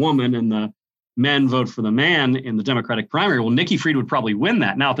for the woman and the men vote for the man in the Democratic primary, well, Nikki Fried would probably win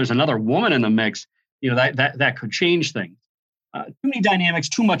that. Now, if there's another woman in the mix, that could change things. Too many dynamics,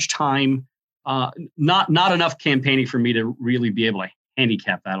 too much time, not enough campaigning for me to really be able to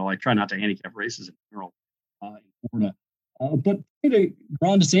handicap that. I try not to handicap races in general in Florida. But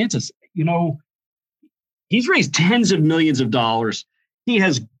Ron DeSantis, he's raised tens of millions of dollars. He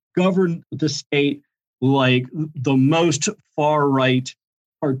has governed the state like the most far-right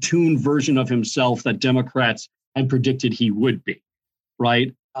cartoon version of himself that Democrats had predicted he would be,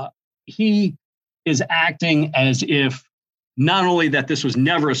 right? He is acting as if not only that this was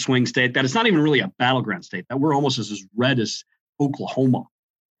never a swing state, that it's not even really a battleground state, that we're almost as red as Oklahoma.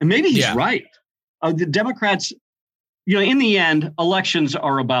 And maybe he's right. The Democrats, in the end, elections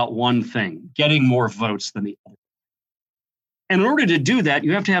are about one thing: getting more votes than the other. And in order to do that,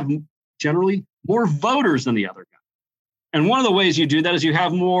 you have to have generally more voters than the other guy. And one of the ways you do that is you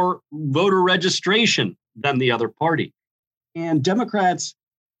have more voter registration than the other party. And Democrats,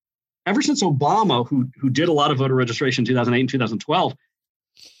 ever since Obama, who did a lot of voter registration in 2008 and 2012,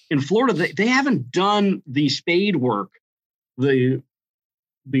 in Florida, they haven't done the spade work, the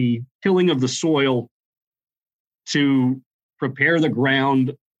tilling of the soil to prepare the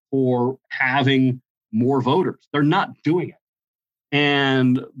ground for having more voters. They're not doing it.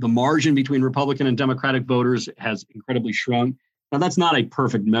 And the margin between Republican and Democratic voters has incredibly shrunk. Now, that's not a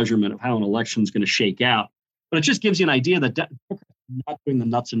perfect measurement of how an election is going to shake out, but it just gives you an idea that Democrats are not doing the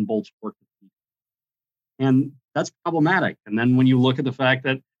nuts and bolts work. And that's problematic. And then when you look at the fact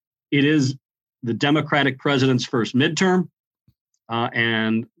that it is the Democratic president's first midterm,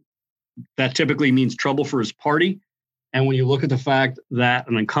 and that typically means trouble for his party. And when you look at the fact that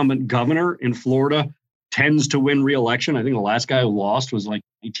an incumbent governor in Florida tends to win re-election, I think the last guy who lost was like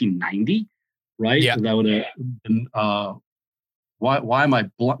 1990, right? Yeah. That would have been, why am I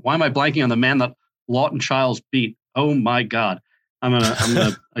blanking on the man that Lawton Childs beat? Oh my God.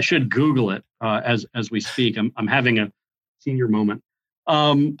 I should Google it as we speak. I'm having a senior moment.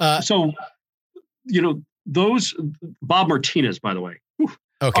 So, those Bob Martinez, by the way.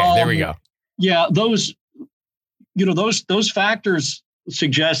 Okay, there we go. Yeah, those factors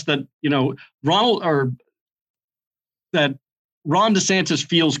suggest that that Ron DeSantis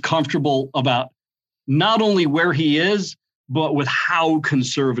feels comfortable about not only where he is, but with how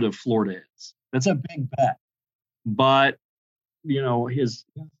conservative Florida is. That's a big bet. But, his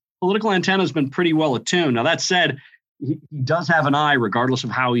political antenna has been pretty well attuned. Now, that said, he does have an eye, regardless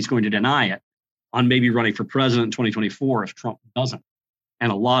of how he's going to deny it, on maybe running for president in 2024 if Trump doesn't.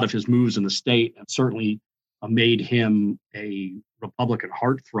 And a lot of his moves in the state have certainly made him a Republican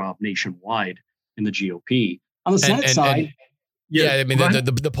heartthrob nationwide in the GOP. On the Senate side,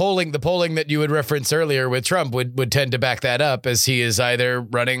 the polling that you would reference earlier with Trump would tend to back that up, as he is either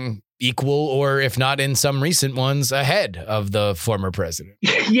running equal or, if not in some recent ones, ahead of the former president.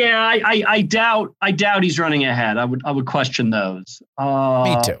 Yeah, I doubt he's running ahead. I would question those.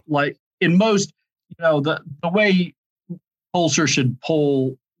 Me too. Like in most, the way pollsters should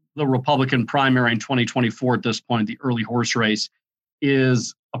poll the Republican primary in 2024 at this point, the early horse race,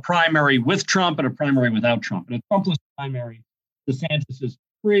 is a primary with Trump and a primary without Trump. And a Trumpless primary, DeSantis is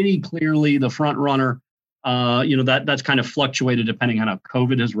pretty clearly the front runner. That's kind of fluctuated depending on how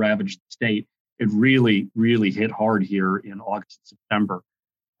COVID has ravaged the state. It really, really hit hard here in August and September.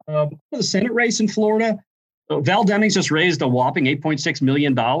 The Senate race in Florida, Val Demings just raised a whopping $8.6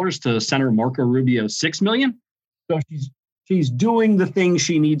 million to Senator Marco Rubio's $6 million. So she's doing the things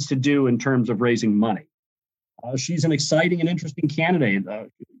she needs to do in terms of raising money. She's an exciting and interesting candidate.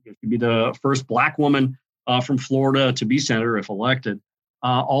 She could be the first Black woman from Florida to be senator if elected.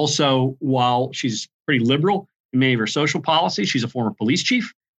 Also, while she's pretty liberal in many of her social policies, she's a former police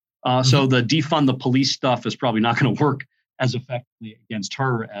chief. So the defund the police stuff is probably not going to work as effectively against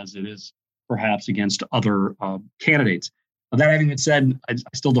her as it is perhaps against other candidates. But that having been said, I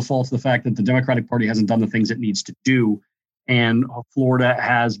still default to the fact that the Democratic Party hasn't done the things it needs to do. And Florida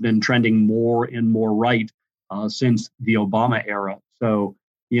has been trending more and more right since the Obama era. So,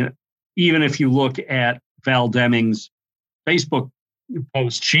 even if you look at Val Demings' Facebook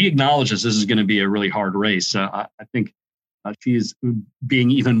post, she acknowledges this is going to be a really hard race. I think she's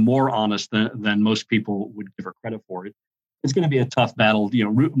being even more honest than most people would give her credit for. It's going to be a tough battle.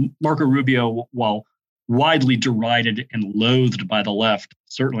 Marco Rubio, while widely derided and loathed by the left,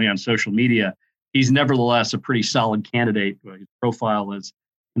 certainly on social media, he's nevertheless a pretty solid candidate. His profile is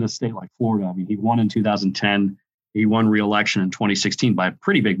in a state like Florida. I mean, he won in 2010. He won re-election in 2016 by a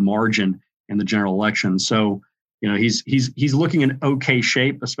pretty big margin in the general election. So, he's looking in okay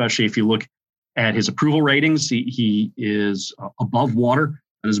shape, especially if you look at his approval ratings. He is above water.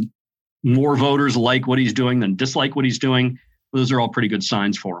 There's more voters like what he's doing than dislike what he's doing. Those are all pretty good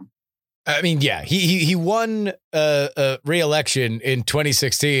signs for him. I mean, yeah, he won a re-election in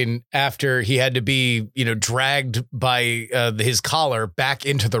 2016 after he had to be, dragged by his collar back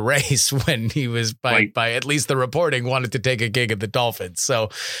into the race when he was by at least the reporting wanted to take a gig at the Dolphins. So,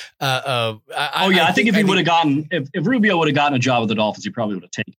 I think if Rubio would have gotten a job with the Dolphins, he probably would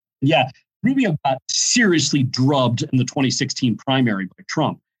have taken it. Yeah, Rubio got seriously drubbed in the 2016 primary by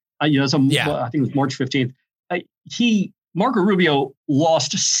Trump. I think it was March 15th. Marco Rubio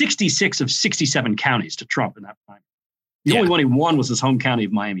lost 66 of 67 counties to Trump in that time. The only one he won was his home county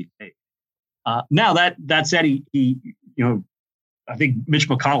of Miami-Dade. Now that said, he I think Mitch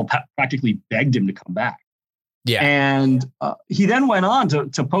McConnell practically begged him to come back. Yeah, and he then went on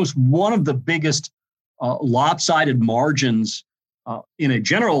to post one of the biggest lopsided margins in a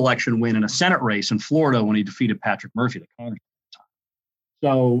general election win in a Senate race in Florida when he defeated Patrick Murphy, the congressman at the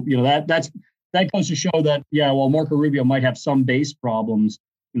time. So that goes to show that, while Marco Rubio might have some base problems,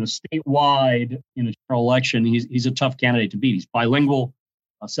 statewide in a general election, he's a tough candidate to beat. He's bilingual.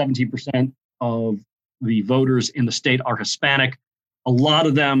 17% of the voters in the state are Hispanic. A lot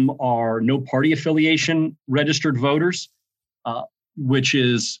of them are no party affiliation registered voters, which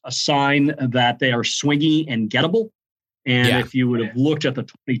is a sign that they are swingy and gettable. And if you would have looked at the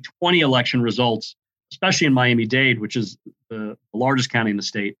 2020 election results, especially in Miami-Dade, which is the largest county in the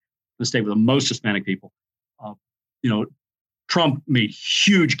state with the most Hispanic people, Trump made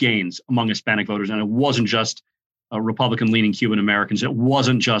huge gains among Hispanic voters. And it wasn't just Republican-leaning Cuban Americans. It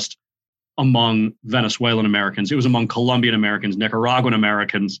wasn't just among Venezuelan Americans. It was among Colombian Americans, Nicaraguan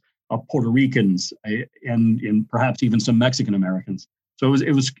Americans, Puerto Ricans, and perhaps even some Mexican Americans. So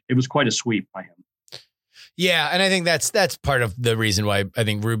it was quite a sweep by him. Yeah, and I think that's part of the reason why I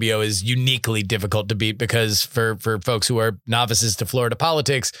think Rubio is uniquely difficult to beat, because for folks who are novices to Florida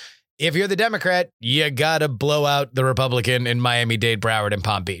politics, if you're the Democrat, you got to blow out the Republican in Miami-Dade, Broward, and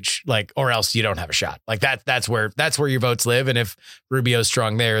Palm Beach, like, or else you don't have a shot. Like that's where your votes live. And if Rubio's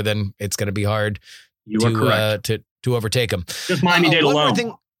strong there, then it's going to be hard to overtake him. Just Miami-Dade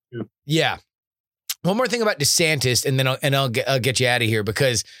alone. Yeah. One more thing about DeSantis, and then I'll get you out of here,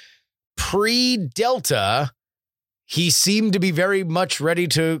 because pre-Delta, he seemed to be very much ready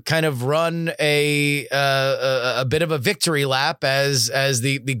to kind of run a bit of a victory lap as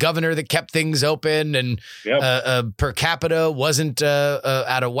the governor that kept things open, and per capita wasn't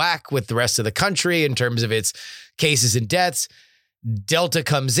out of whack with the rest of the country in terms of its cases and deaths. Delta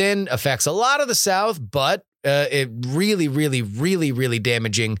comes in, affects a lot of the South, but it really, really, really, really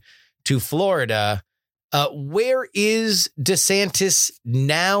damaging to Florida. Where is DeSantis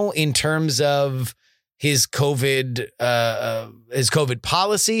now in terms of his COVID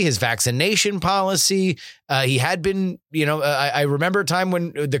policy, his vaccination policy? He had been, I remember a time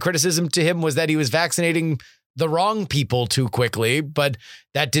when the criticism to him was that he was vaccinating the wrong people too quickly, but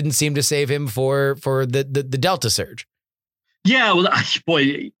that didn't seem to save him for the Delta surge. Yeah, well,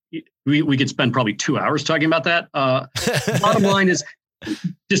 boy, we could spend probably 2 hours talking about that. Bottom line is,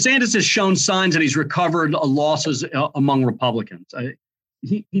 DeSantis has shown signs that he's recovered losses among Republicans.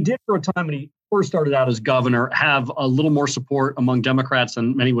 He did for a time when he first started out as governor have a little more support among Democrats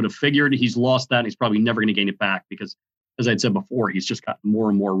than many would have figured. He's lost that, and he's probably never going to gain it back because, as I'd said before, he's just gotten more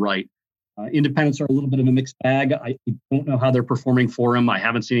and more right. Independents are a little bit of a mixed bag. I don't know how they're performing for him. I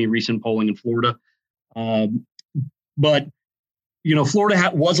haven't seen any recent polling in Florida. But,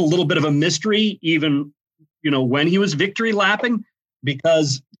 Florida was a little bit of a mystery, even, when he was victory lapping,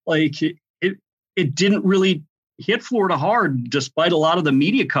 because it didn't really hit Florida hard despite a lot of the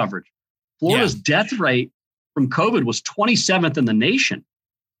media coverage. Florida's death rate from COVID was 27th in the nation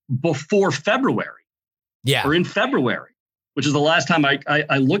before February. Or in February, which is the last time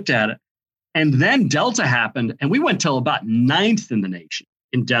I looked at it. And then Delta happened, and we went till about 9th in the nation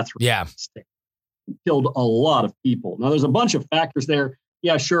in death rate. It killed a lot of people. Now, there's a bunch of factors there.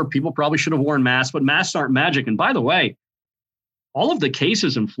 Yeah, sure, people probably should have worn masks, but masks aren't magic. And by the way, all of the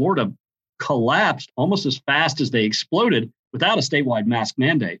cases in Florida collapsed almost as fast as they exploded without a statewide mask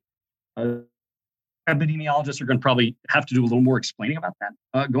mandate. Epidemiologists are going to probably have to do a little more explaining about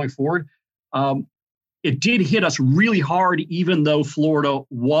that going forward. It did hit us really hard, even though Florida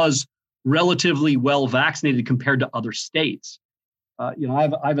was relatively well vaccinated compared to other states. I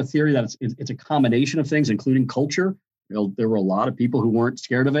have a theory that it's a combination of things, including culture. There were a lot of people who weren't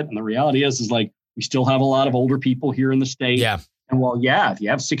scared of it, and the reality is we still have a lot of older people here in the state. Yeah. And if you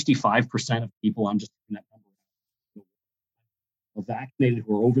have 65% of people, I'm just in that number, vaccinated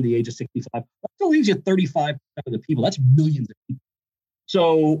who are over the age of 65, that still leaves you 35% of the people. That's millions of people.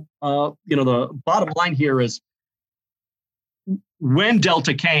 So, the bottom line here is when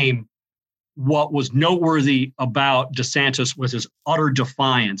Delta came, what was noteworthy about DeSantis was his utter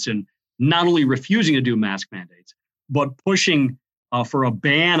defiance and not only refusing to do mask mandates, but pushing for a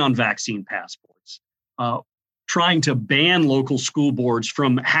ban on vaccine passports, trying to ban local school boards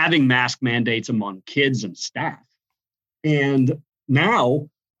from having mask mandates among kids and staff. And now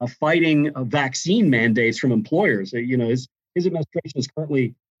fighting vaccine mandates from employers. His administration is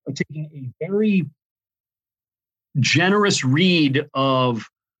currently taking a very generous read of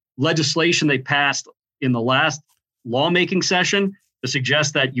legislation they passed in the last lawmaking session to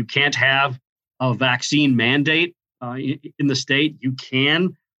suggest that you can't have a vaccine mandate in the state. You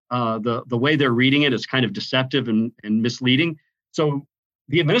can. The way they're reading it is kind of deceptive and misleading. So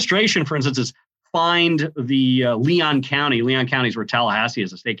the administration, for instance, has fined the Leon County. Leon County is where Tallahassee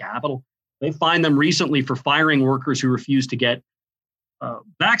is, the state capital. They fined them recently for firing workers who refused to get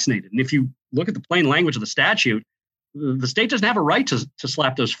vaccinated. And if you look at the plain language of the statute, the state doesn't have a right to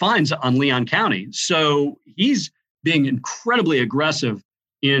slap those fines on Leon County. So he's being incredibly aggressive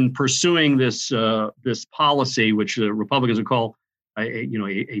in pursuing this policy, which Republicans would call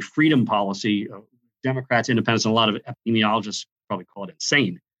a freedom policy. Democrats, independents, and a lot of epidemiologists probably call it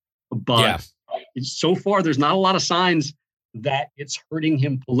insane. But so far, there's not a lot of signs that it's hurting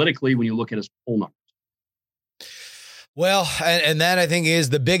him politically when you look at his poll numbers. Well, and that I think is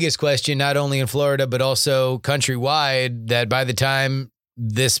the biggest question, not only in Florida, but also countrywide, that by the time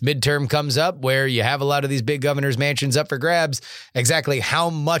this midterm comes up where you have a lot of these big governors' mansions up for grabs, exactly how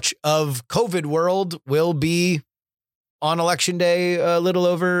much of COVID world will be on election day a little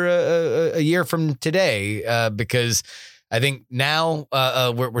over a year from today, because I think now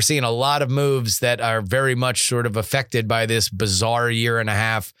we're seeing a lot of moves that are very much sort of affected by this bizarre year and a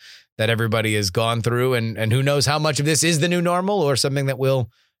half that everybody has gone through. And who knows how much of this is the new normal or something that will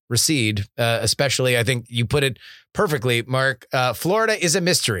recede, especially, I think you put it perfectly, Mark. Florida is a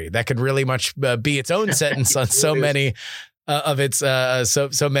mystery. That could really much be its own sentence on so many of its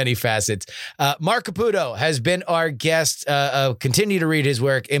so many facets. Marc Caputo has been our guest. Continue to read his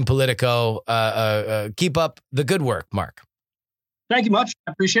work in Politico. Keep up the good work, Mark. Thank you much.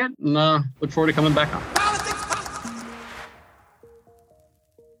 I appreciate it, and look forward to coming back on.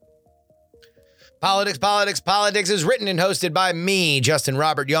 Politics is written and hosted by me, Justin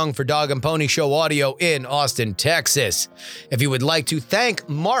Robert Young, for Dog and Pony Show Audio in Austin, Texas. If you would like to thank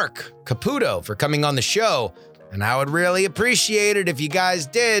Marc Caputo for coming on the show, and I would really appreciate it if you guys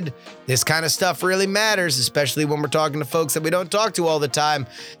did. This kind of stuff really matters, especially when we're talking to folks that we don't talk to all the time.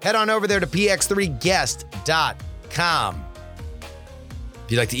 Head on over there to px3guest.com.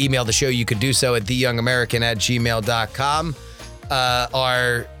 If you'd like to email the show, you can do so at theyoungamerican@gmail.com.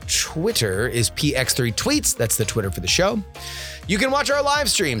 Our Twitter is px3tweets. That's the Twitter for the show. You can watch our live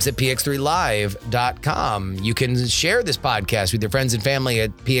streams at px3live.com. You can share this podcast with your friends and family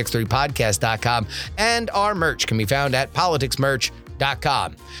at px3podcast.com. And our merch can be found at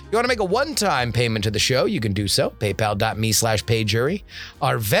politicsmerch.com. You want to make a one-time payment to the show, you can do so. PayPal.me/PayJury.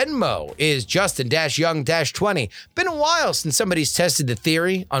 Our Venmo is Justin-Young-20. Been a while since somebody's tested the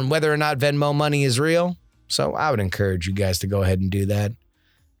theory on whether or not Venmo money is real. So I would encourage you guys to go ahead and do that.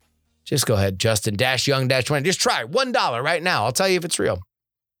 Just go ahead, Justin-Young-20. Just try $1 right now. I'll tell you if it's real.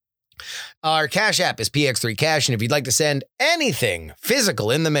 Our Cash App is PX3 Cash, and if you'd like to send anything physical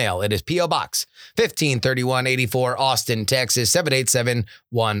in the mail, it is P.O. Box 153184, Austin, Texas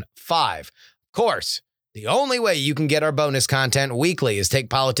 78715. Of course, the only way you can get our bonus content weekly is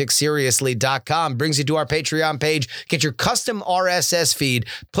TakePoliticsSeriously.com. Brings you to our Patreon page. Get your custom RSS feed.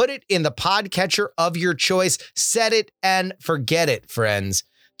 Put it in the podcatcher of your choice. Set it and forget it, friends.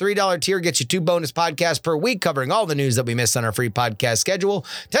 $3 tier gets you 2 bonus podcasts per week covering all the news that we missed on our free podcast schedule.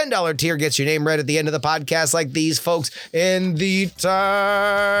 $10 tier gets your name read at the end of the podcast like these folks in the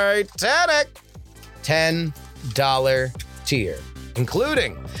Titanic. $10 tier,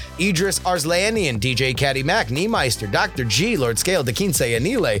 including Idris Arslanian, DJ Caddy Mac, Niemeister, Dr. G, Lord Scale, De Quince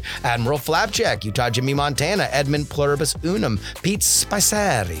Anile, Admiral Flapjack, Utah Jimmy Montana, Edmund Pluribus Unum, Pete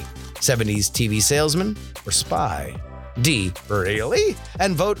Spiceri, 70s TV salesman or spy. D. Really?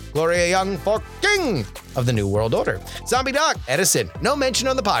 And vote Gloria Young for King of the New World Order. Zombie Doc, Edison, no mention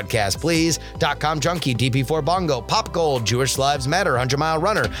on the podcast, please. .com Junkie, DP4 Bongo, Pop Gold, Jewish Lives Matter, 100 Mile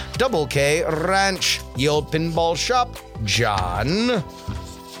Runner, Double K Ranch, Yield Pinball Shop, John.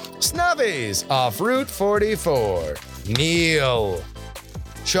 Snubbies, Off Route 44, Neil.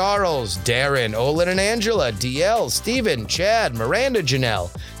 Charles, Darren, Olin and Angela, DL, Steven, Chad, Miranda Janelle,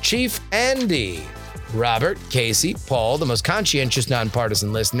 Chief Andy, Robert, Casey, Paul, the most conscientious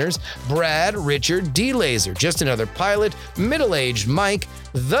nonpartisan listeners, Brad, Richard, D-Laser, Just Another Pilot, Middle-Aged Mike,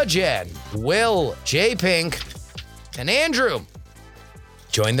 The Jen, Will, J Pink, and Andrew.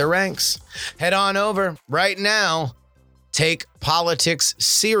 Join the ranks. Head on over right now.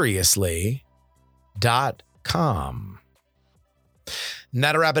 TakePoliticsSeriously.com. And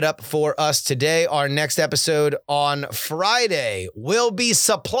that'll wrap it up for us today. Our next episode on Friday will be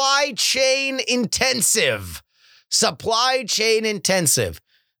supply chain intensive. Supply chain intensive.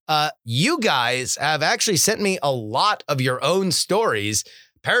 You guys have actually sent me a lot of your own stories.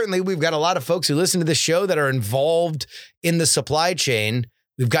 Apparently, we've got a lot of folks who listen to the show that are involved in the supply chain.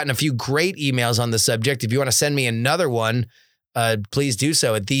 We've gotten a few great emails on the subject. If you want to send me another one, please do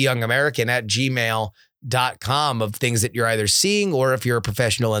so at theyoungamerican@gmail.com of things that you're either seeing or if you're a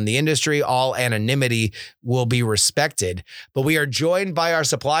professional in the industry. All anonymity will be respected. But we are joined by our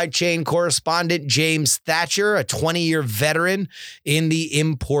supply chain correspondent, James Thatcher, a 20-year veteran in the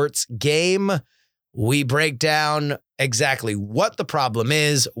imports game. We break down exactly what the problem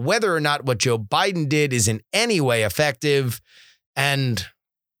is, whether or not what Joe Biden did is in any way effective, and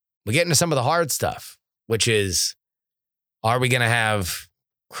we get into some of the hard stuff, which is, are we going to have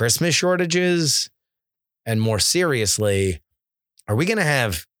Christmas shortages? And more seriously, are we going to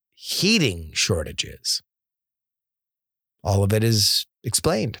have heating shortages? All of it is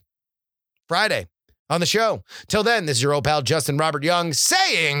explained Friday on the show. Till then, this is your old pal Justin Robert Young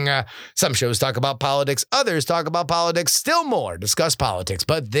saying some shows talk about politics, others talk about politics, still more discuss politics.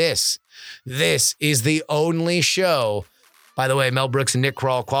 But this is the only show. By the way, Mel Brooks and Nick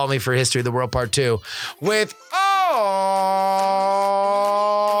Kroll, Call Me for History of the World Part 2 with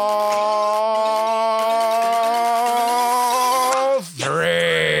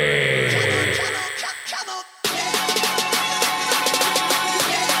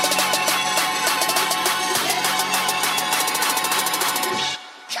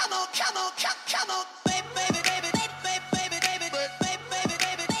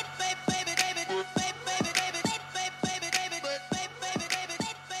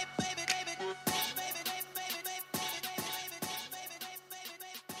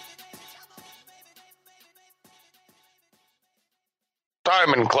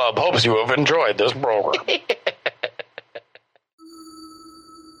Diamond Club hopes you have enjoyed this program.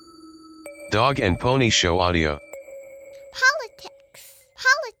 Dog and Pony Show audio.